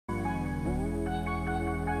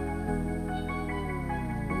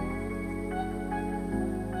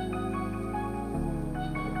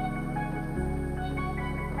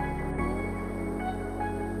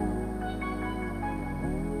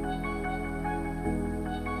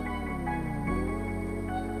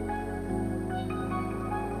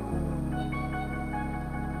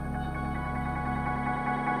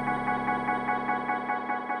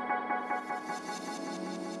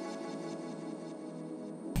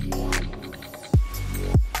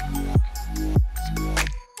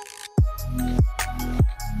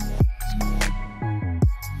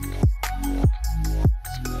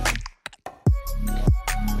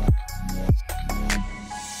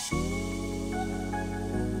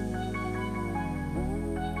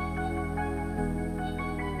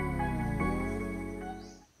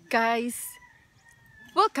Guys,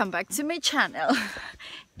 welcome back to my channel.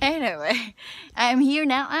 Anyway, I'm here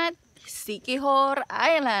now at Siquijor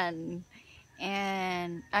Island,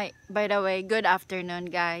 and by the way, good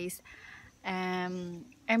afternoon, guys. I'm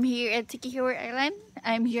here at Siquijor Island.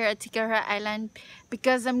 I'm here at Siquijor Island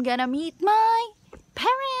because I'm gonna meet my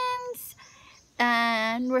parents,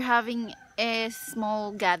 and we're having a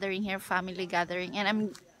small gathering here, family gathering,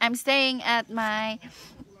 and I'm staying at my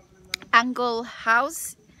uncle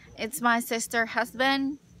house. It's my sister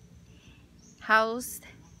husband house.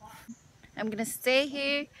 I'm gonna stay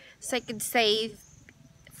here so I could save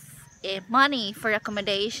money for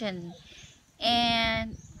accommodation,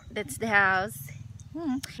 and that's the house.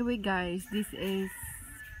 Anyway guys, this is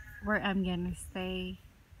where I'm gonna stay.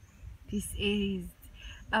 This is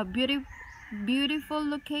a beautiful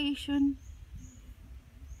location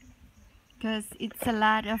because it's a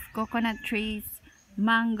lot of coconut trees,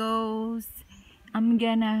 mangoes. I'm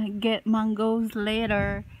gonna get mangoes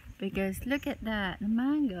later because look at that, the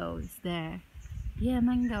mangoes there. Yeah,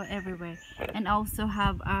 mango everywhere. And also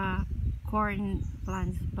have corn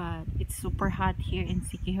plants, but it's super hot here in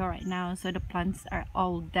Siquijor right now, so the plants are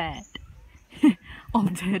all dead.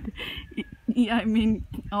 All dead. Yeah, I mean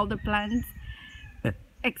all the plants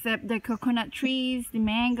except the coconut trees, the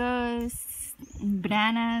mangoes,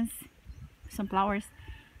 bananas, some flowers.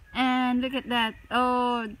 And look at that.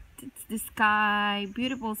 Oh, it's the sky,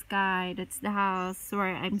 beautiful sky. That's the house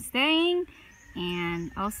where I'm staying.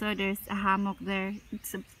 And also there's a hammock there.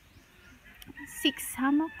 It's a 6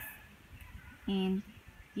 hammocks. And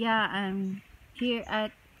yeah, I'm here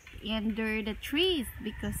at under the trees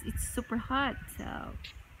because it's super hot. So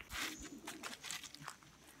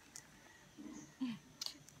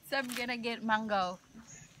I'm gonna get mango.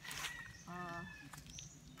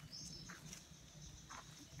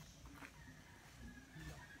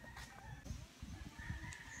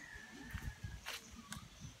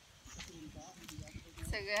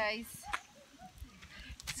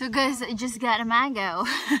 So guys, I just got a mango.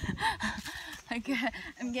 I'm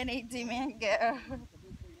gonna eat the mango.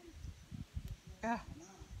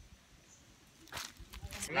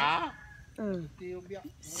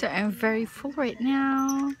 So I'm very full right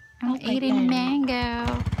now. I'm eating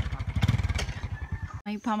mango.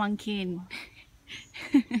 My pamangkin.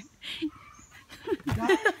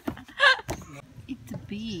 It's a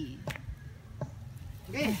bee.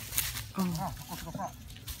 Oh.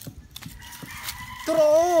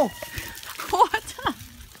 Turo! What?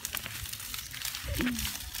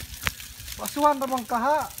 Pasuhan pa mang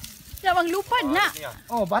kaha. Namang lupad na.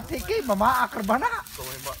 Oh, bati kay mamaakar ba na? So,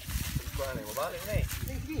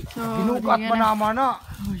 Binugat pa naman na.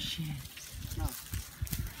 Oh shit.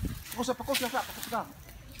 Pakos na.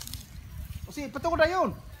 O si, patungod na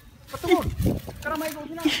yun. Patungod. Karamay ko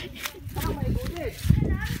sila. Karamay ko din.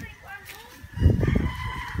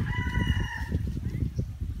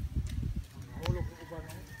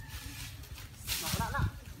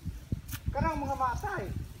 Karang mga matay.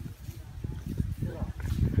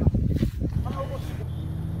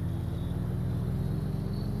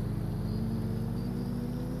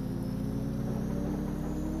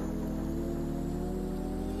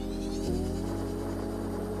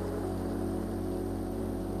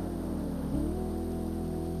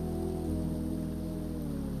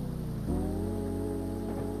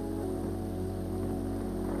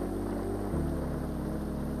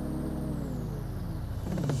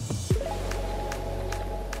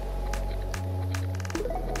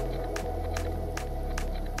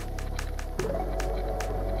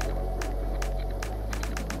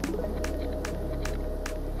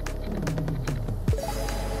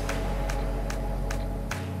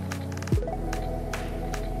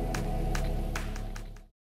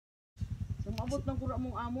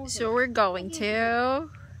 So we're going to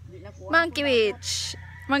Monkey Beach.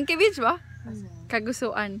 Monkey Beach ba?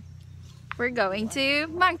 Kagusuan. We're going to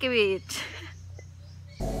Monkey Beach.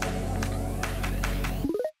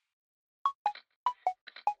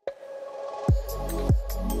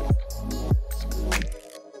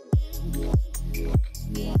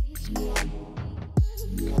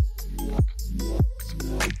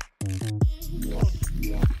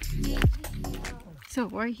 So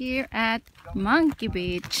we're here at Monkey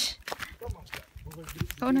Beach.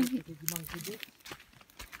 Oh, no.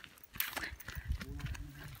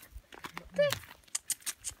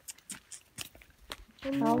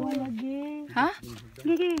 Huh?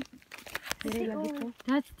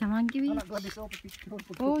 That's the Monkey Beach.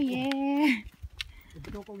 Oh yeah.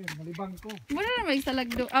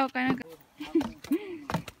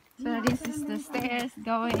 So this is the stairs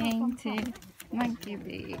going to Monkey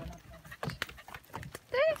Beach.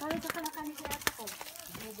 Yay.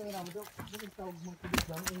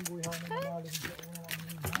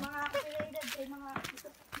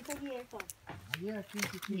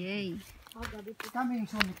 Kami yung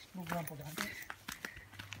next program po dahil.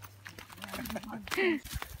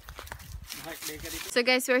 So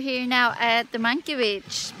guys, we're here now at the Monkey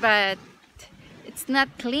Beach, but it's not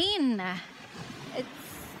clean.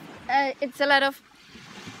 It's a lot of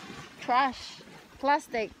trash,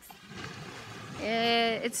 plastics.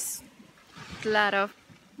 It's a lot of,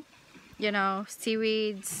 you know,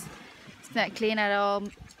 seaweeds. It's not clean at all.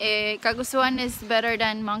 Caguasuan is better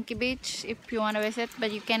than Monkey Beach if you want to visit, but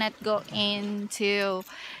you cannot go into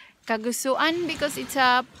Caguasuan because it's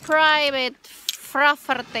a private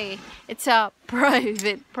property. It's a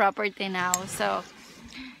private property now. So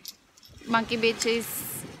Monkey Beach is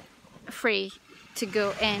free to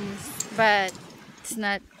go in, but it's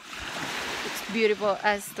not. It's beautiful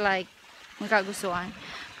as like Caguasuan.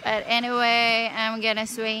 But anyway, I'm gonna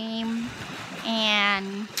swim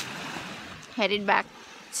and headed back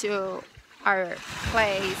to our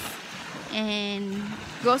place and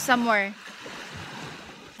go somewhere.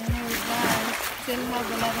 Anyway guys, still have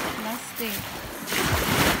a lot of plastic.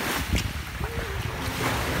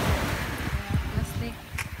 Plastic.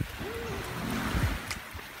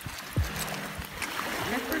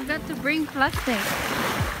 I forgot to bring plastic.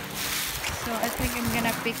 So I think I'm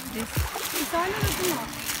gonna pick this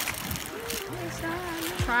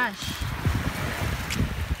trash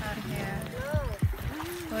out of here.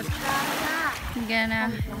 But I'm gonna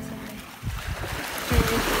throw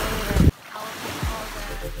it later. I'll pick all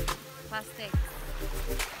the plastic.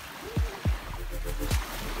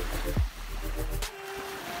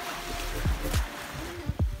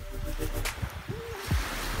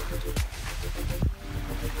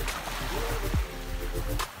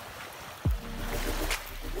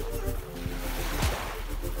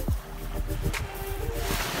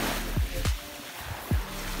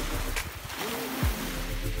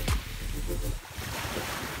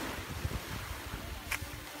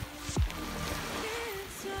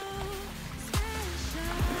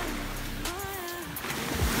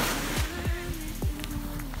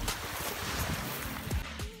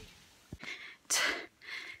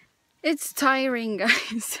 It's tiring,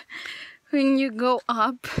 guys, when you go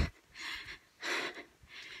up,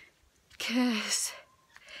 because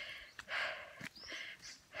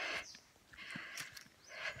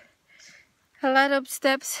a lot of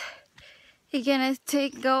steps you're gonna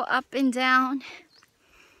go up and down.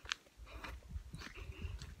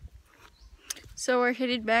 So we're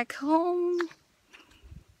headed back home,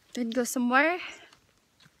 then go somewhere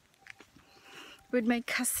with my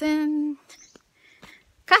cousins.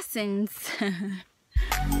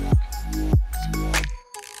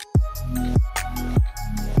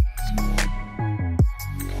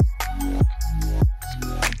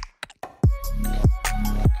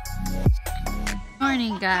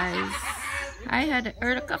 Morning guys, I had an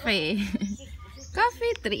early coffee.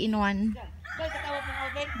 Coffee 3 in 1. Yeah.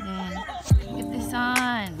 Get this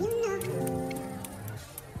on.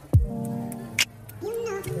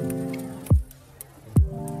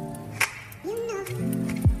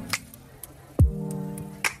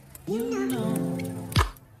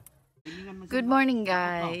 Good morning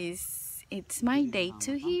guys, it's my day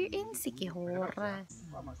 2 here in Siquijor.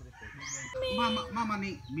 Mama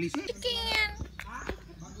ni beli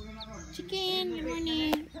Chicken, good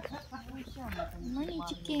morning. Good morning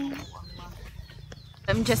chicken.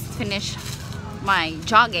 I'm just finished my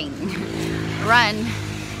jogging run.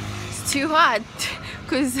 It's too hot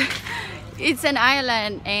because it's an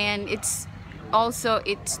island and it's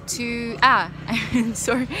too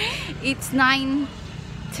sorry, it's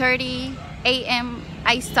 9:30 a.m.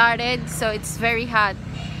 I started, so it's very hot,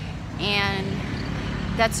 and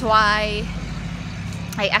that's why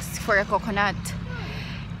I asked for a coconut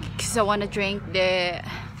because I want to drink the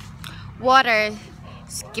water.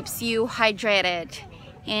 It keeps you hydrated,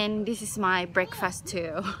 and this is my breakfast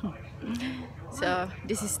too. So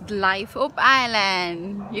this is the life of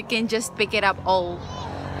island. You can just pick it up all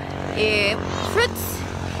fruits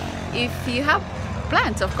if you have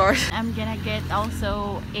plants, of course. I'm gonna get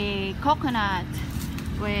also a coconut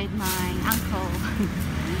with my uncle.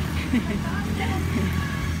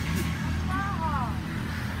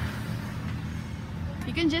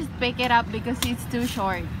 You can just pick it up because it's too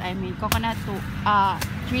short. I mean, coconut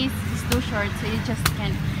trees is too short, so you just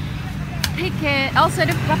can pick it. Also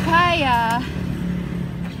the papaya,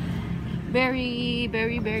 very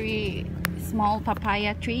small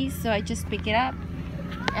papaya trees, so I just pick it up.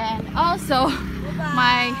 And also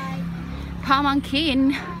my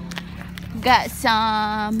pamangkin got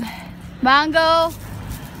some mango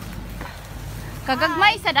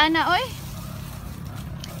Kagagmay sa dana, oy.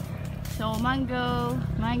 So, mango,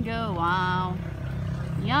 wow.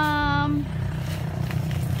 Yum.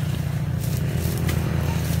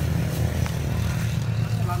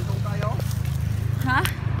 Landong tayo. Ha?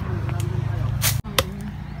 Landong tayo.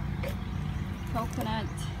 Coconut,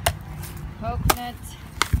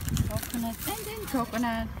 and then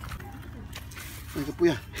coconut. Ang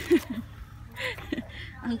kapuya.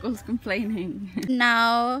 Uncle's complaining.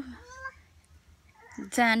 Now,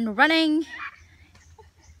 done running,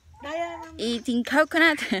 eating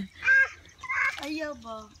coconut.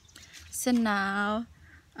 So now,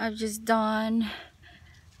 I've just done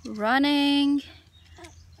running.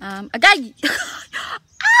 Agay!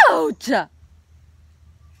 Ouch!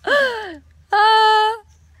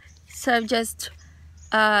 So I've just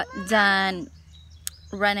done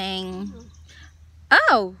running.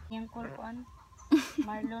 Oh! Yang kulpuan,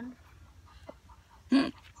 Marlon.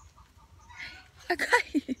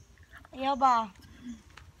 Agay! Ayaw ba?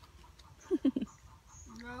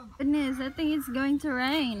 Goodness, I think it's going to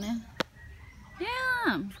rain.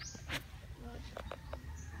 Yeah.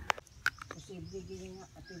 Posible gini nga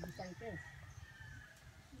at ibisan ko.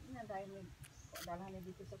 Na dahil dalhan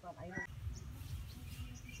dito sa pan ayaw.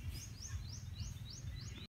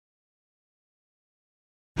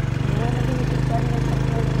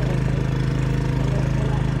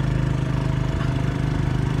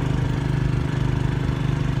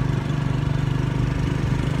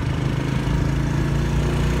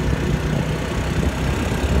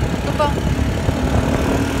 Ito po.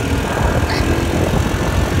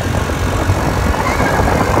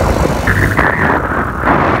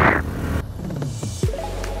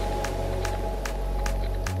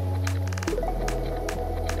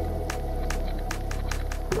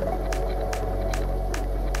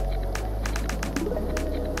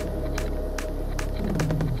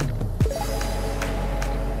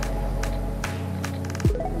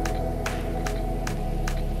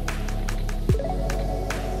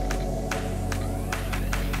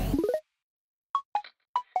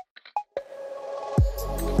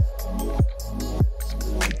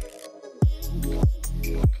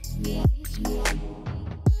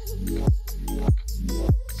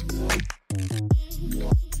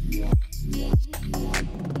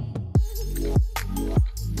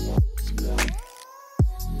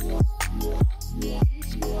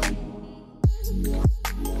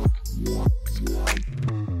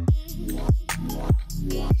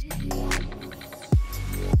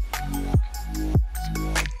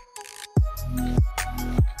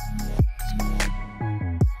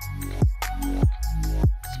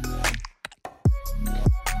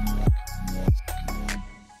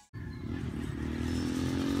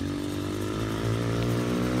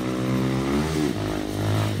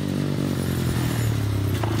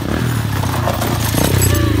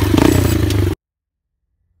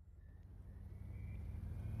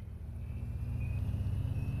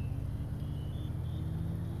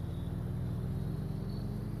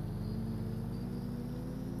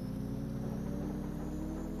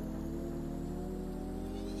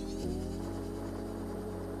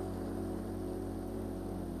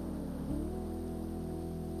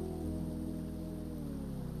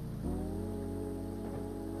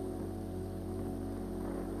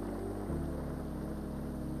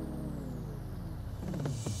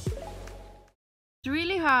 It's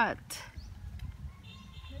really hot.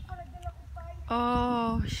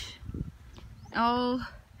 Oh, oh,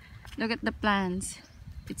 look at the plants.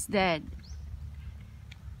 It's dead.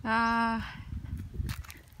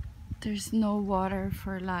 There's no water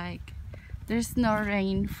for like, there's no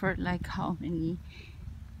rain for like how many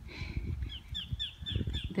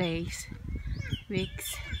days,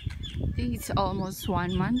 weeks? I think it's almost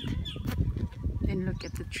 1 month. Then look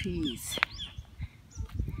at the trees.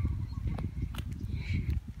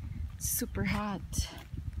 Super hot.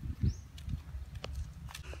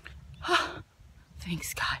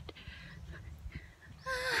 Thanks God.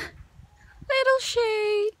 Little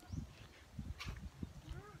shade.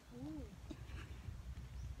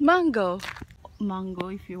 Mango. Mango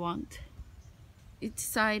if you want. It's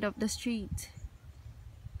side of the street.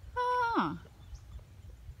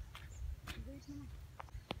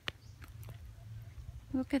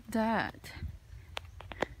 Look at that.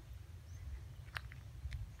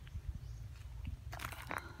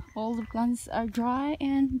 All the plants are dry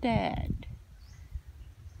and dead.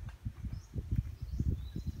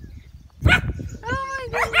 Oh my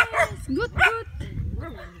goodness! Good, good.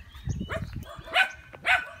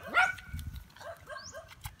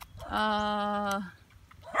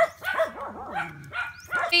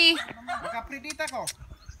 Nakapredita ko.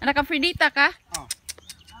 Nakapredita ka? Oh.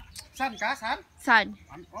 San ka? San? Saan?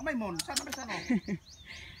 Oh, may mon. Saan ba saan?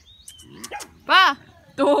 Pa!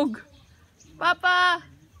 Dog! Papa!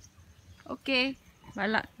 Okay.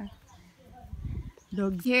 Wala ka.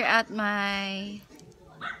 Dog. Here at my...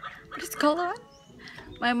 What is it called on?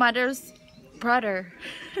 My mother's brother.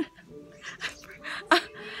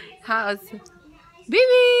 House.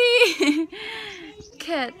 Baby! Look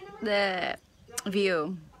at the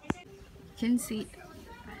view. You can see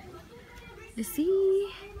the sea.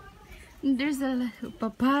 There's a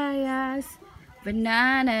papayas,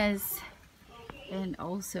 bananas, and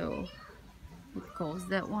also what calls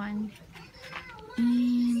that one?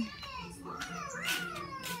 And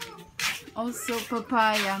also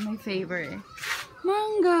papaya, my favorite.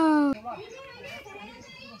 Mango.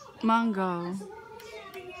 Mango.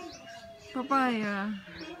 Papaya.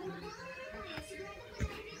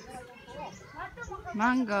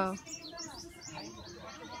 Mango.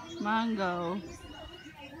 Mango.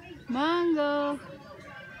 Mango.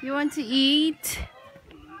 You want to eat?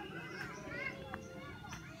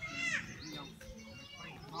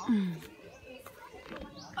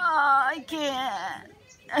 Oh, I can't.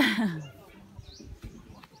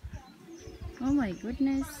 Oh my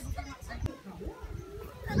goodness.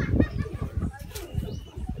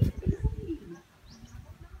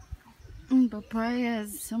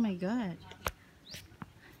 Papayas. Oh my god.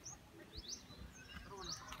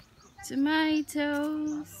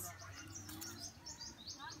 Tomatoes.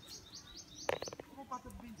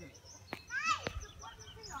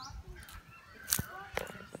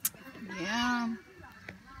 Yeah.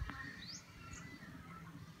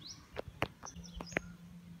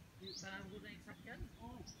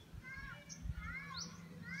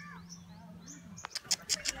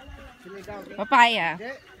 Papaya.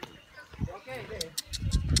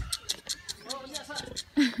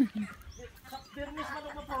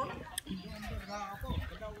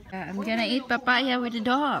 I'm gonna eat papaya with the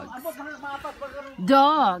dogs.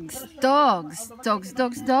 Dogs, dogs, dogs,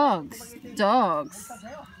 dogs, dogs, dogs.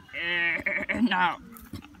 No.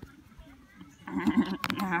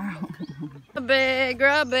 Grabe,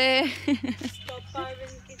 grabe.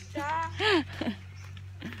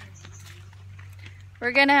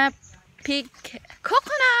 We're gonna pick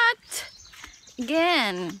coconut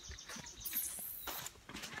again.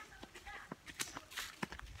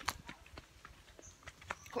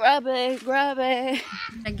 Grabe, grabe.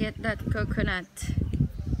 I get that coconut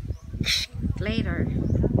later.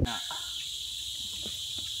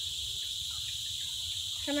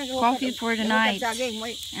 Coffee for the night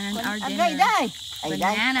and our dinner.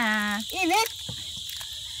 Banana. Init!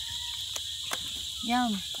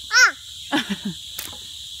 Yum.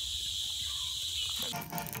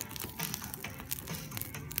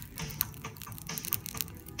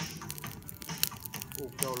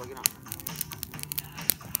 Jauh lagi nak.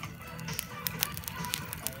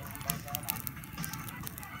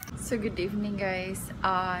 So good evening guys,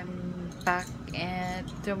 I'm back at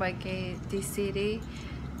Dumaguete City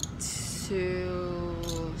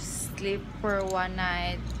to sleep for one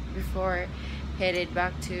night before headed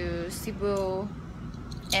back to Cebu,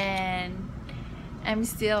 and I'm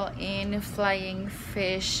still in Flying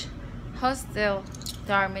Fish Hostel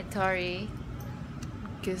dormitory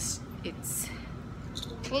because it's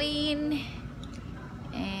clean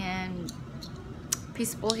and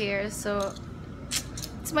peaceful here. So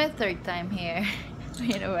it's my third time here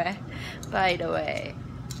by the way.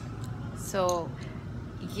 So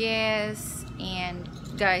yes, and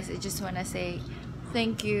guys, I just want to say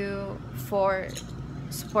thank you for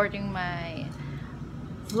supporting my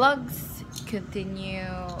vlogs. Continue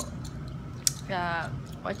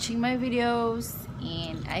watching my videos,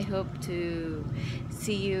 and I hope to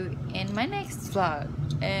see you in my next vlog.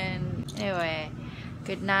 And anyway,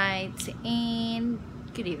 good night and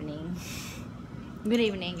good evening. Good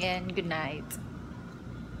evening and good night.